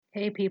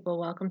Hey people,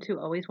 welcome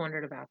to Always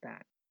Wondered About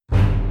That.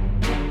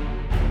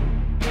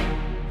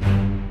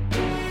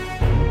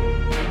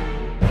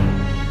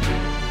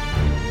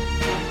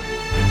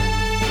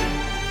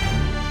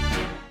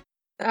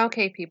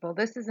 Okay, people,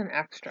 this is an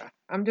extra.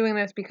 I'm doing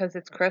this because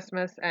it's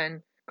Christmas and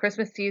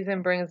Christmas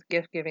season brings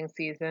gift giving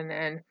season.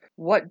 And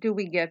what do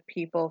we get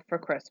people for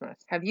Christmas?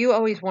 Have you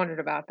always wondered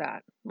about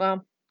that?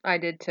 Well, I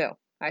did too.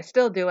 I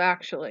still do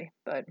actually,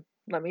 but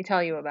let me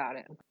tell you about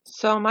it.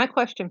 So, my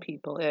question,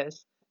 people,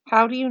 is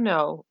how do you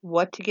know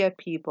what to get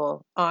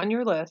people on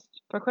your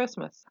list for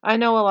Christmas? I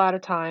know a lot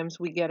of times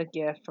we get a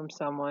gift from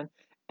someone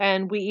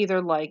and we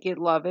either like it,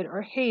 love it,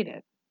 or hate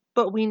it,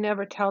 but we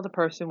never tell the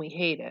person we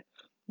hate it.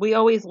 We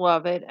always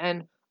love it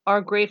and are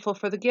grateful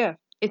for the gift.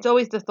 It's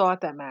always the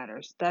thought that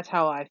matters. That's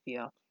how I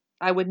feel.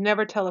 I would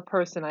never tell a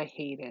person I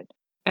hate it.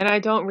 And I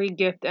don't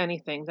re-gift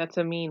anything. That's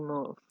a mean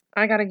move.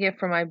 I got a gift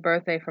for my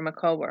birthday from a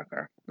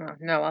coworker.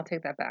 No, I'll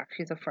take that back.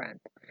 She's a friend.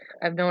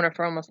 I've known her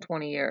for almost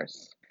 20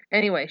 years.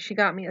 Anyway, she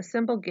got me a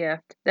simple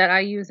gift that I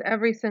use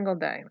every single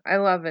day. I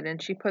love it,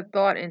 and she put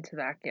thought into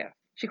that gift.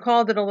 She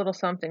called it a little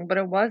something, but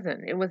it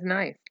wasn't. It was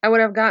nice. I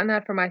would have gotten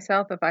that for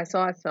myself if I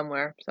saw it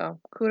somewhere, so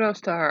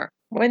kudos to her.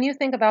 When you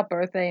think about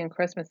birthday and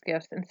Christmas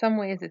gifts, in some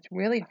ways it's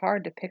really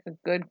hard to pick a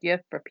good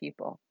gift for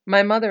people.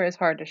 My mother is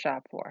hard to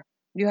shop for.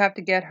 You have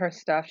to get her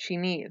stuff she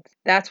needs.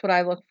 That's what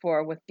I look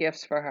for with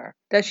gifts for her.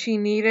 Does she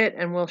need it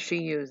and will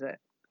she use it?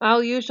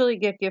 I'll usually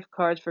get gift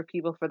cards for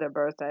people for their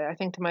birthday. I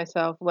think to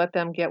myself, let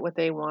them get what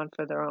they want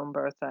for their own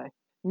birthday.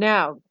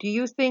 Now, do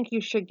you think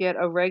you should get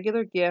a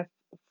regular gift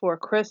for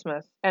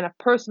Christmas and a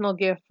personal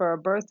gift for a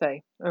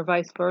birthday, or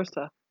vice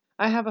versa?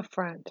 I have a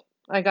friend.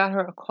 I got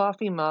her a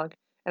coffee mug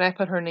and I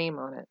put her name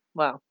on it.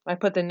 Well, I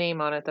put the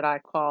name on it that I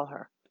call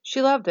her.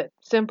 She loved it.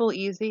 Simple,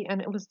 easy,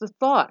 and it was the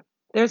thought.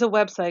 There's a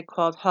website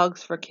called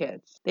Hugs for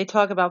Kids. They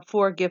talk about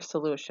 4 gift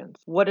solutions.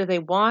 What do they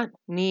want,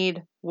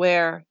 need,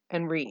 wear,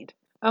 and read?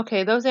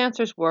 Okay, those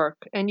answers work,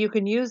 and you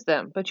can use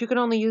them, but you can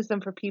only use them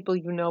for people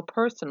you know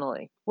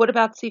personally. What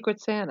about Secret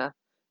Santa?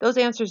 Those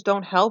answers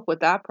don't help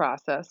with that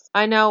process.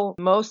 I know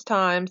most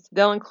times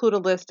they'll include a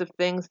list of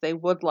things they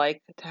would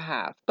like to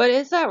have. But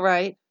is that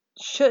right?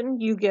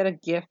 Shouldn't you get a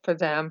gift for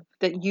them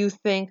that you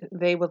think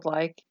they would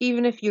like,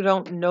 even if you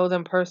don't know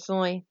them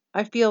personally?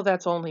 I feel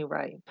that's only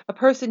right. A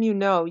person you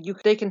know,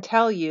 they can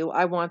tell you,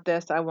 I want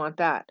this, I want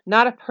that.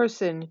 Not a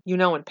person you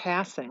know in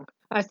passing.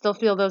 I still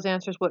feel those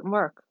answers wouldn't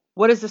work.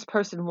 What does this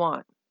person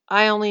want?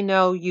 I only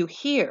know you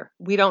here.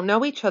 We don't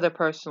know each other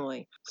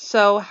personally.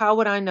 So how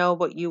would I know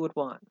what you would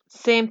want?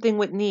 Same thing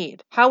with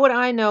need. How would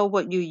I know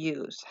what you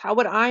use? How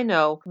would I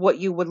know what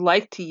you would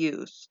like to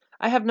use?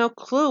 I have no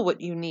clue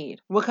what you need.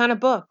 What kind of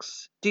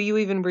books? Do you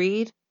even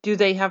read? Do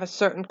they have a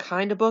certain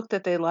kind of book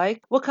that they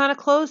like? What kind of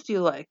clothes do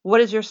you like? What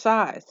is your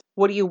size?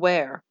 What do you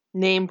wear?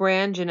 Name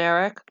brand,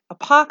 generic? A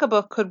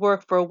pocketbook could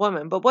work for a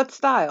woman, but what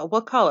style?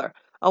 What color?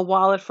 A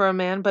wallet for a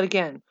man, but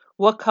again,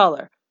 what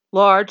color?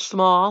 Large,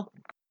 small?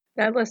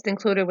 That list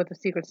included with the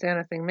Secret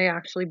Santa thing may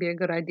actually be a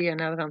good idea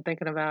now that I'm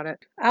thinking about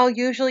it. I'll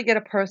usually get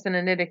a person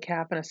a knitted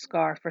cap and a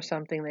scarf for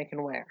something they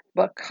can wear,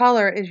 but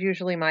color is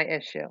usually my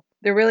issue.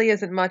 There really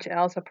isn't much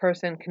else a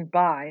person can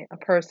buy a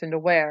person to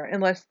wear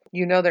unless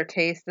you know their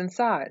taste and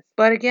size.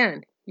 But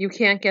again, you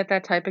can't get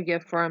that type of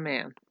gift for a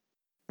man.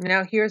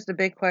 Now, here's the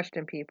big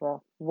question,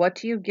 people. What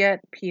do you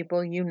get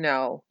people you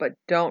know but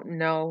don't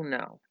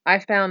know? I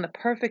found the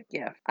perfect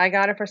gift. I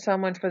got it for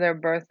someone for their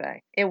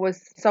birthday. It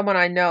was someone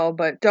I know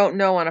but don't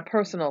know on a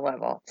personal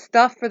level.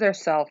 Stuff for their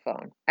cell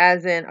phone,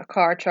 as in a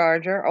car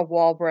charger, a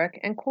wall brick,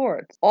 and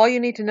cords. All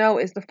you need to know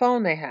is the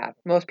phone they have.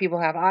 Most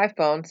people have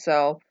iPhones,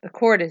 so the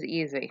cord is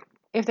easy.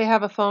 If they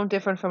have a phone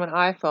different from an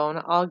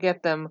iPhone, I'll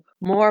get them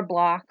more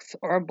blocks,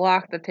 or a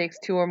block that takes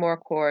 2 or more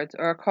cords,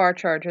 or a car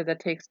charger that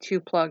takes 2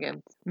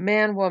 plugins.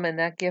 Man, woman,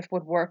 that gift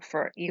would work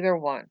for either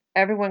one.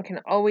 Everyone can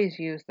always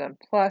use them.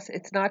 Plus,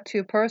 it's not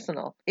too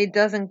personal. It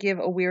doesn't give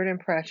a weird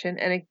impression,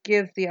 and it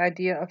gives the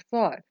idea of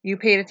thought. You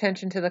paid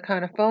attention to the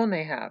kind of phone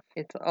they have.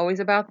 It's always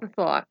about the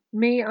thought.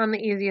 Me, I'm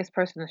the easiest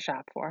person to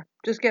shop for.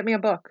 Just get me a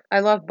book. I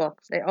love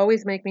books. They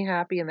always make me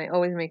happy and they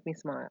always make me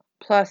smile.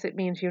 Plus, it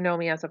means you know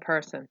me as a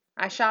person.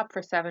 I shop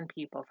for 7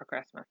 people for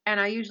Christmas, and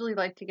I usually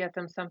like to get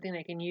them something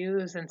they can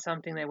use and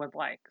something they would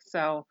like.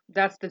 So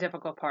that's the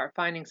difficult part,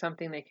 finding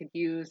something they could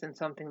use and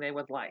something they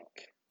would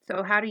like.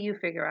 So, how do you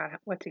figure out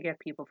what to get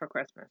people for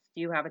Christmas?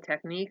 Do you have a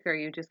technique or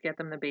you just get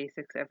them the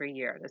basics every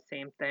year, the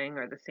same thing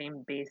or the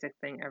same basic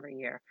thing every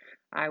year?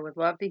 I would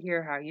love to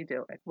hear how you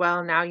do it.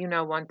 Well, now you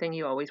know one thing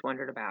you always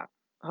wondered about.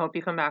 I hope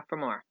you come back for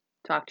more.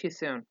 Talk to you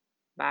soon.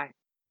 Bye.